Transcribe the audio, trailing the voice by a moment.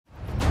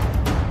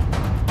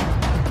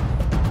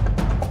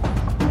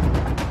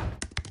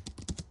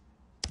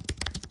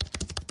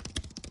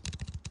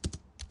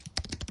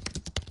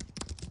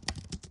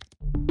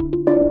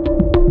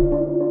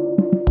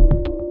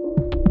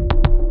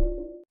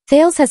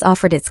Thales has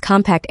offered its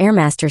compact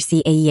AirMaster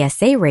C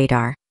AESA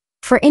radar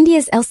for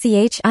India's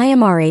LCH,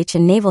 IMRH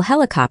and naval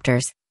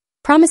helicopters,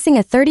 promising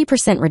a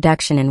 30%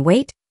 reduction in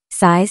weight,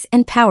 size,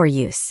 and power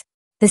use.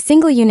 The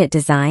single-unit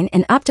design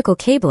and optical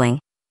cabling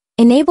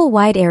enable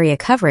wide area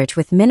coverage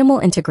with minimal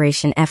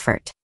integration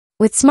effort.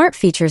 With smart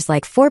features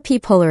like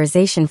 4P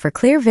polarization for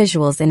clear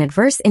visuals in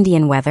adverse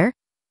Indian weather,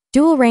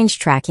 dual range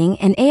tracking,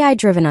 and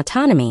AI-driven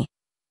autonomy,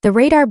 the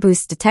radar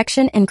boosts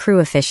detection and crew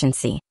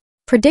efficiency.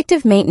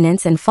 Predictive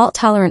maintenance and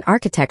fault-tolerant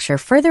architecture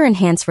further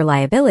enhance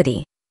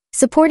reliability,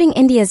 supporting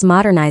India's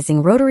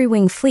modernizing rotary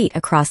wing fleet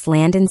across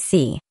land and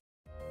sea.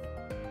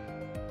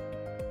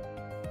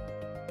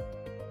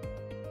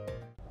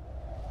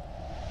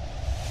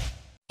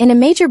 In a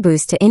major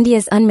boost to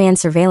India's unmanned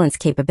surveillance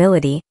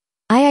capability,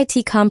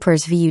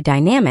 IIT-K's VU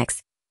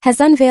Dynamics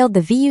has unveiled the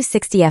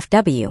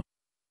VU-60FW,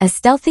 a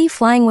stealthy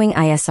flying-wing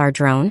ISR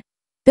drone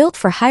built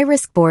for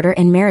high-risk border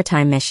and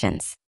maritime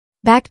missions.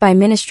 Backed by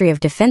Ministry of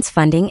Defense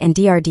funding and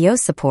DRDO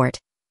support,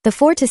 the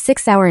 4 to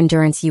 6 hour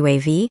endurance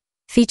UAV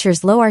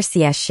features low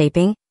RCS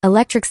shaping,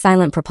 electric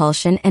silent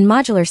propulsion, and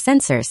modular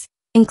sensors,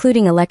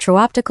 including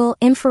electro-optical,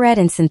 infrared,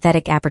 and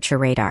synthetic aperture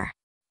radar.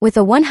 With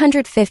a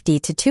 150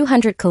 to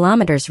 200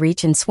 kilometers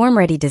reach and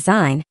swarm-ready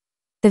design,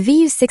 the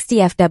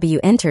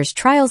VU-60FW enters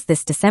trials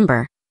this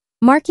December,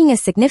 marking a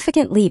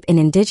significant leap in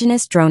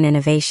indigenous drone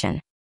innovation.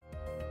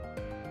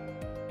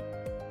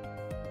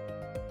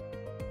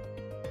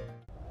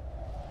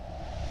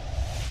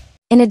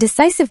 In a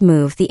decisive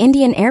move, the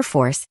Indian Air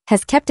Force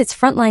has kept its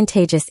frontline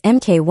Tejas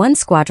Mk-1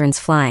 squadrons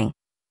flying,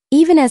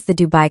 even as the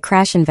Dubai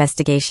crash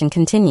investigation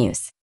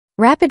continues.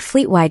 Rapid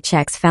fleet-wide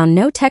checks found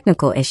no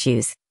technical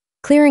issues,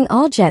 clearing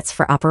all jets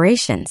for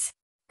operations.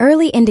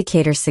 Early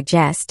indicators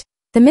suggest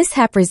the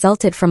mishap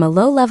resulted from a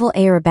low-level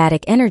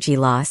aerobatic energy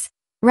loss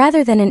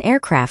rather than an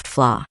aircraft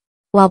flaw.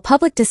 While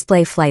public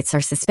display flights are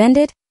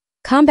suspended,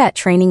 combat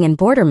training and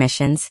border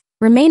missions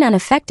remain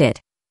unaffected,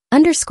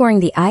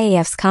 underscoring the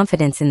IAF's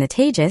confidence in the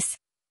Tejas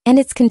and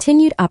its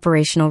continued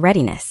operational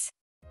readiness.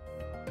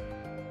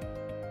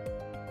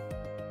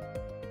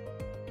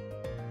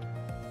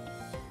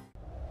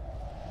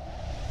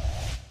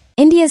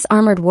 India's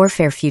armored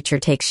warfare future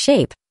takes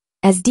shape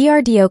as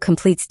DRDO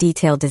completes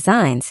detailed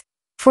designs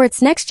for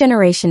its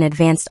next-generation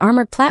advanced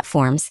armored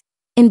platforms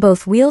in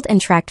both wheeled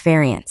and tracked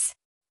variants.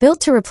 Built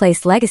to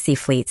replace legacy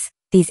fleets,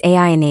 these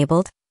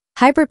AI-enabled,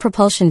 hybrid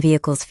propulsion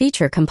vehicles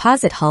feature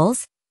composite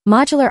hulls,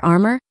 modular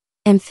armor,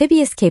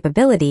 amphibious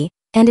capability,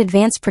 and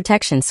advanced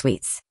protection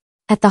suites.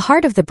 At the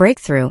heart of the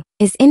breakthrough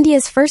is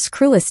India's first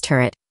crewless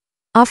turret,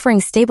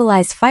 offering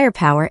stabilized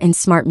firepower and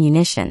smart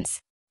munitions.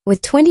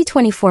 With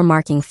 2024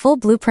 marking full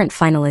blueprint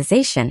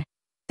finalization,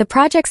 the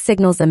project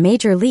signals a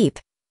major leap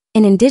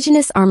in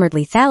indigenous armored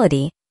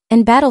lethality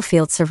and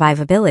battlefield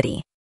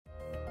survivability.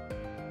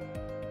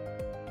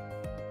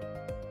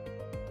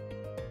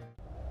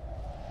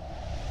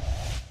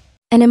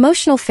 An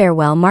emotional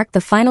farewell marked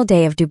the final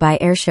day of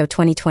Dubai Airshow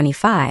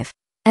 2025,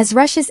 as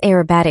Russia's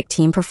aerobatic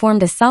team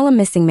performed a solemn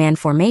missing man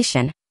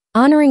formation,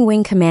 honoring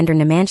Wing Commander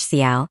Nemansh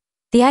Sial,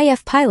 the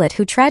IF pilot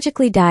who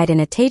tragically died in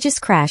a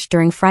Tejas crash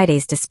during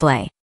Friday's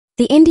display.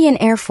 The Indian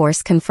Air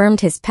Force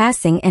confirmed his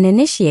passing and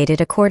initiated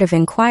a court of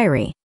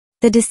inquiry.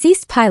 The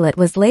deceased pilot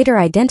was later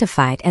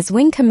identified as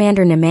Wing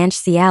Commander Nemansh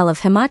Sial of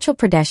Himachal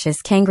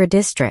Pradesh's Kangra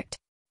district.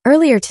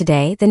 Earlier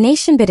today, the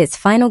nation bid its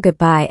final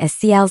goodbye as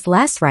Sial's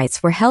last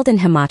rites were held in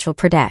Himachal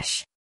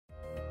Pradesh.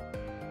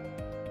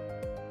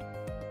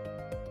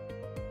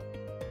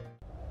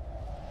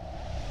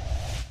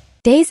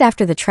 Days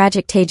after the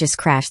tragic Tejas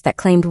crash that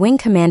claimed Wing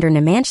Commander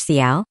Nemansh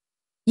Sial,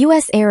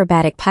 U.S.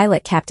 aerobatic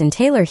pilot Captain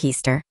Taylor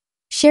Heister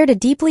shared a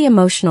deeply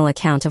emotional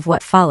account of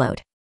what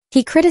followed.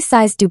 He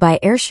criticized Dubai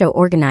Airshow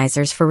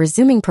organizers for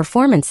resuming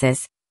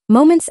performances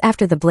moments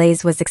after the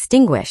blaze was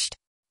extinguished.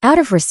 Out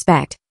of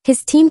respect,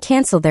 his team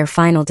canceled their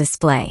final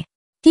display.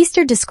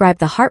 Heister described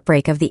the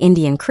heartbreak of the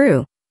Indian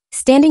crew,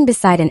 standing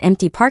beside an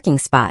empty parking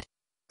spot,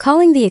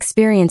 calling the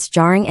experience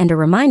jarring and a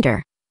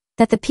reminder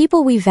that the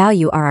people we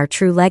value are our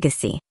true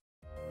legacy.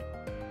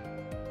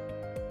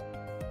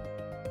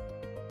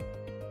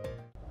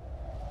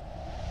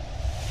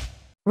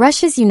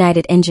 Russia's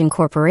United Engine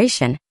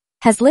Corporation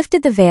has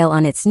lifted the veil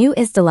on its new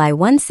Izdeliye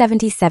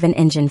 177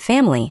 engine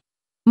family,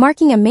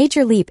 marking a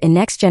major leap in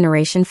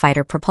next-generation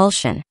fighter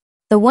propulsion.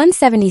 The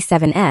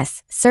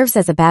 177S serves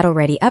as a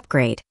battle-ready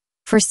upgrade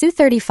for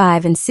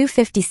Su-35 and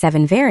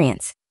Su-57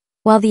 variants,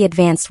 while the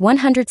advanced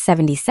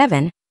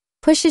 177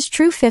 pushes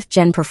true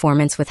 5th-gen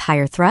performance with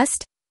higher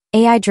thrust,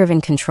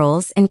 AI-driven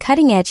controls, and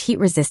cutting-edge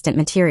heat-resistant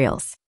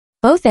materials.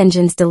 Both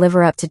engines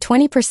deliver up to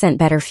 20%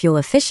 better fuel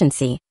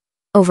efficiency,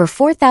 over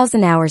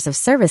 4,000 hours of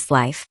service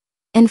life,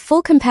 and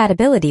full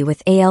compatibility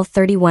with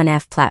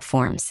AL-31F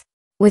platforms.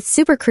 With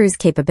supercruise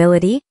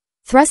capability,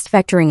 thrust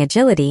vectoring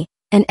agility,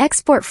 and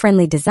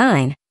export-friendly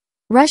design,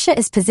 Russia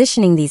is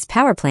positioning these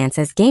power plants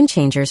as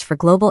game-changers for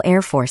global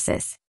air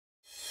forces.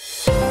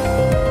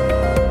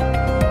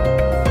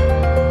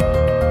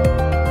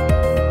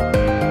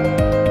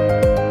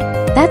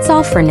 That's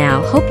all for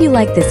now. Hope you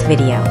liked this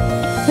video.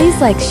 Please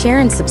like, share,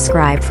 and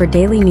subscribe for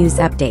daily news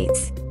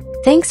updates.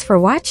 Thanks for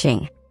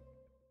watching.